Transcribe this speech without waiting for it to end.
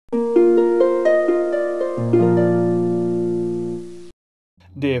Dear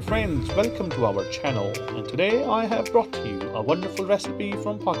friends, welcome to our channel, and today I have brought you a wonderful recipe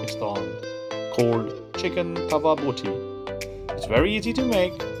from Pakistan called Chicken Tawa Boti. It's very easy to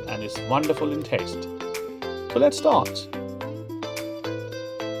make and it's wonderful in taste. So let's start.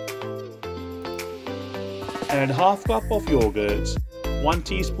 Add half cup of yogurt, 1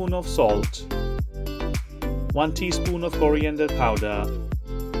 teaspoon of salt, 1 teaspoon of coriander powder,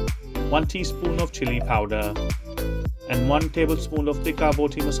 1 teaspoon of chili powder, and 1 tablespoon of tikka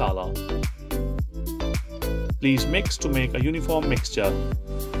boti masala. Please mix to make a uniform mixture.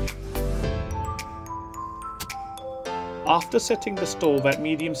 After setting the stove at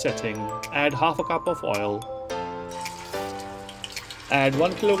medium setting, add half a cup of oil. Add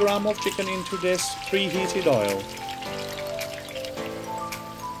 1 kilogram of chicken into this preheated oil.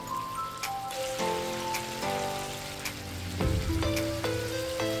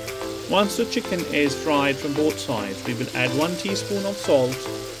 Once the chicken is fried from both sides, we will add 1 teaspoon of salt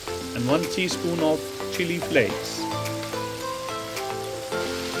and 1 teaspoon of chili flakes.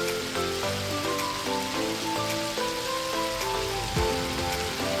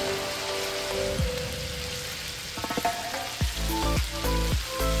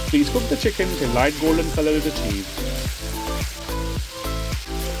 Please cook the chicken till light golden color is achieved.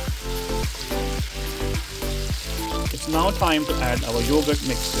 It's now time to add our yogurt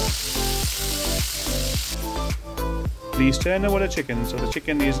mixture. Please turn over the chicken so the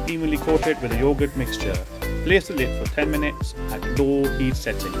chicken is evenly coated with the yogurt mixture. Place the lid for 10 minutes at low heat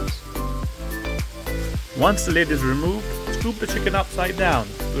settings. Once the lid is removed, scoop the chicken upside down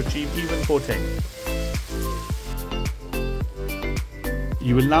to achieve even coating.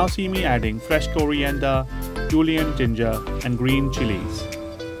 You will now see me adding fresh coriander, julienned ginger and green chilies.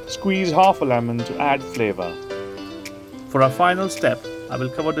 Squeeze half a lemon to add flavour. For our final step, I will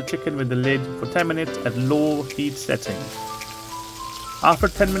cover the chicken with the lid for 10 minutes at low heat setting. After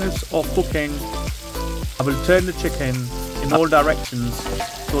 10 minutes of cooking, I will turn the chicken in all directions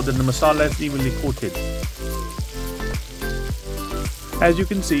so that the masala is evenly coated. As you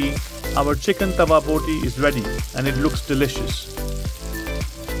can see, our chicken tawa boti is ready and it looks delicious.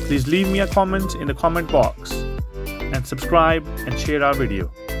 Please leave me a comment in the comment box and subscribe and share our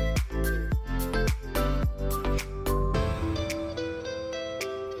video.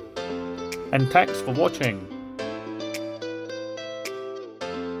 And thanks for watching.